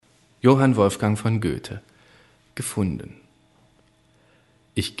Johann Wolfgang von Goethe. Gefunden.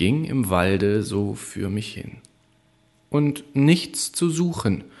 Ich ging im Walde so für mich hin. Und nichts zu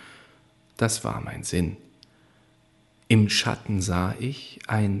suchen, das war mein Sinn. Im Schatten sah ich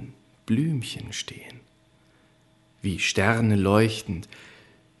ein Blümchen stehen, wie Sterne leuchtend,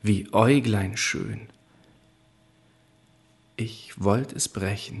 wie Äuglein schön. Ich wollt es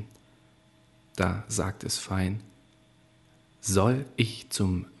brechen, da sagt es fein: Soll ich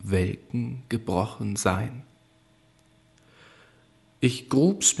zum Welken gebrochen sein? Ich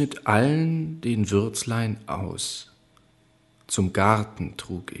grub's mit allen den Würzlein aus, zum Garten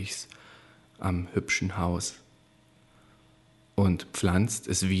trug ich's am hübschen Haus und pflanzt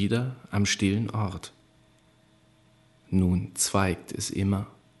es wieder am stillen Ort. Nun zweigt es immer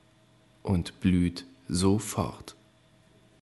und blüht sofort.